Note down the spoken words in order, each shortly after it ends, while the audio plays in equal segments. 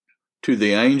To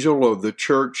the angel of the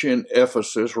church in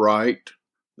Ephesus write,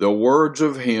 the words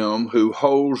of him who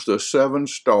holds the 7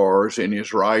 stars in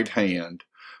his right hand,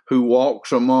 who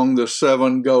walks among the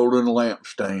 7 golden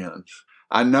lampstands.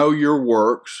 I know your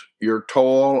works, your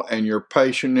toil, and your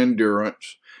patient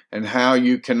endurance, and how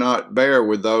you cannot bear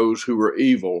with those who are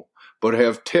evil, but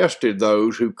have tested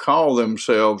those who call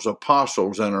themselves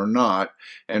apostles and are not,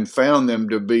 and found them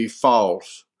to be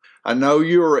false. I know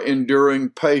you are enduring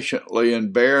patiently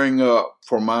and bearing up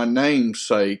for my name's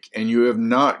sake, and you have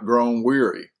not grown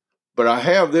weary. But I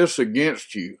have this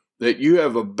against you, that you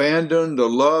have abandoned the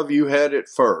love you had at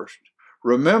first.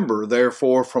 Remember,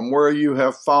 therefore, from where you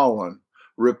have fallen.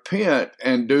 Repent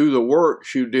and do the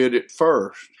works you did at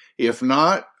first. If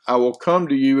not, I will come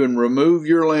to you and remove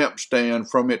your lampstand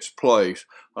from its place,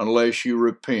 unless you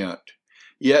repent.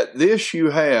 Yet this you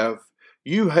have,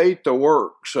 you hate the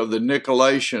works of the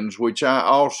Nicolaitans, which I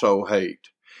also hate.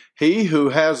 He who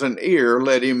has an ear,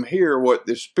 let him hear what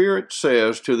the Spirit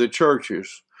says to the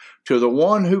churches. To the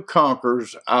one who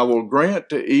conquers, I will grant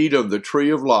to eat of the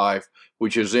tree of life,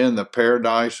 which is in the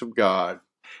paradise of God.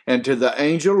 And to the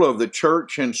angel of the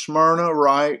church in Smyrna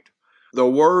write, the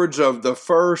words of the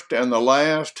first and the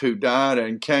last who died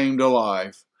and came to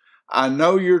life. I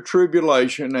know your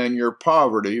tribulation and your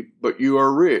poverty, but you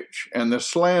are rich, and the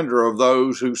slander of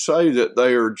those who say that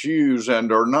they are Jews and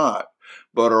are not,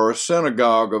 but are a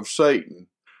synagogue of Satan.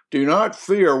 Do not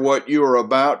fear what you are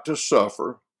about to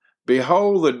suffer.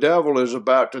 Behold, the devil is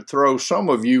about to throw some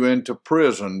of you into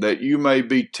prison, that you may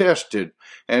be tested,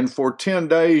 and for 10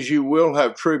 days you will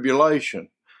have tribulation.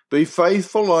 Be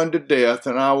faithful unto death,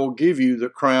 and I will give you the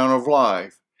crown of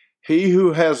life. He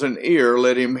who has an ear,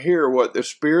 let him hear what the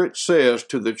Spirit says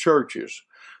to the churches.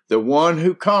 The one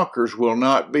who conquers will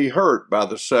not be hurt by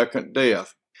the second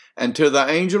death. And to the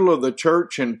angel of the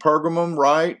church in Pergamum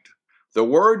write, the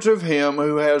words of him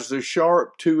who has the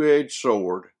sharp 2-edged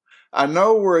sword. I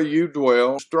know where you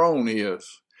dwell, throne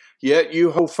is. Yet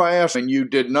you hold fast, and you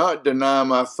did not deny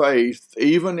my faith,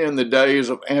 even in the days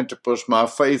of Antipas, my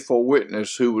faithful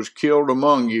witness, who was killed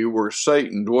among you where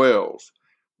Satan dwells.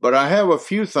 But I have a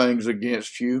few things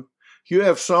against you. You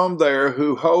have some there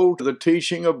who hold to the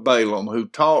teaching of Balaam, who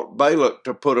taught Balak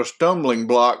to put a stumbling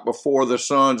block before the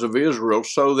sons of Israel,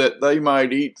 so that they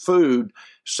might eat food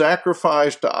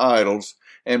sacrificed to idols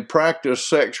and practice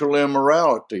sexual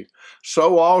immorality.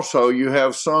 So also you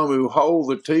have some who hold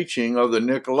the teaching of the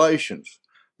Nicolaitans.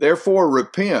 Therefore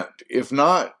repent. If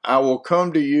not, I will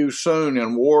come to you soon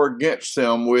and war against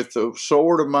them with the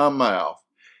sword of my mouth.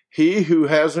 He who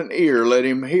has an ear, let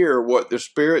him hear what the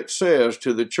Spirit says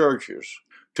to the churches.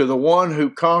 To the one who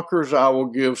conquers, I will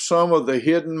give some of the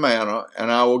hidden manna, and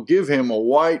I will give him a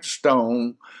white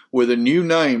stone with a new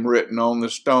name written on the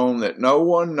stone that no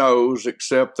one knows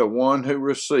except the one who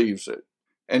receives it.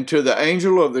 And to the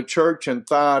angel of the church in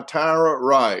Thyatira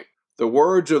write, the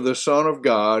words of the Son of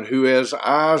God, who has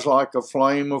eyes like a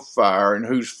flame of fire, and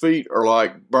whose feet are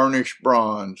like burnished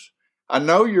bronze. I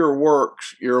know your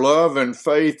works, your love and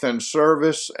faith and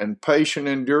service and patient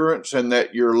endurance, and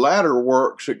that your latter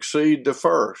works exceed the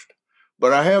first.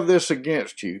 But I have this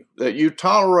against you, that you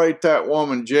tolerate that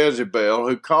woman Jezebel,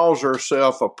 who calls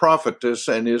herself a prophetess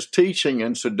and is teaching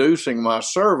and seducing my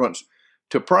servants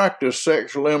to practice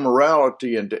sexual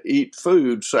immorality and to eat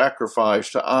food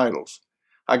sacrificed to idols.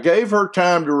 I gave her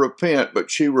time to repent, but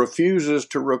she refuses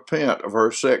to repent of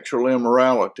her sexual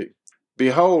immorality.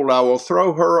 Behold, I will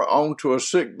throw her onto a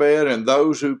sick bed, and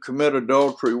those who commit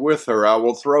adultery with her I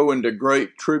will throw into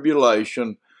great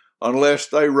tribulation, unless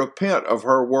they repent of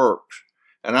her works.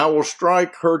 And I will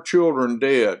strike her children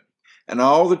dead. And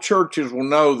all the churches will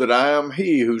know that I am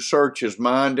he who searches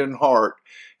mind and heart,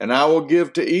 and I will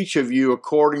give to each of you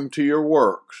according to your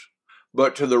works.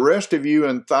 But to the rest of you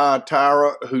in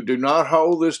Thyatira who do not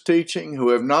hold this teaching, who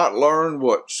have not learned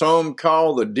what some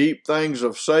call the deep things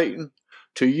of Satan,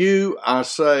 to you I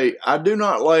say, I do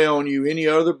not lay on you any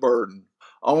other burden.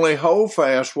 Only hold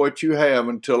fast what you have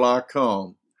until I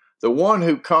come. The one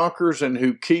who conquers and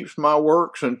who keeps my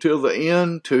works until the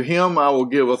end, to him I will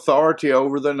give authority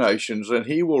over the nations, and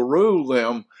he will rule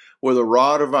them with a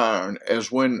rod of iron,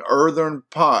 as when earthen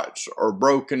pots are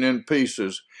broken in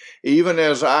pieces, even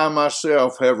as I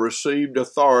myself have received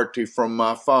authority from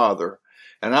my Father.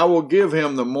 And I will give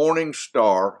him the morning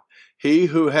star. He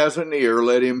who has an ear,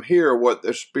 let him hear what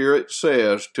the Spirit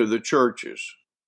says to the churches.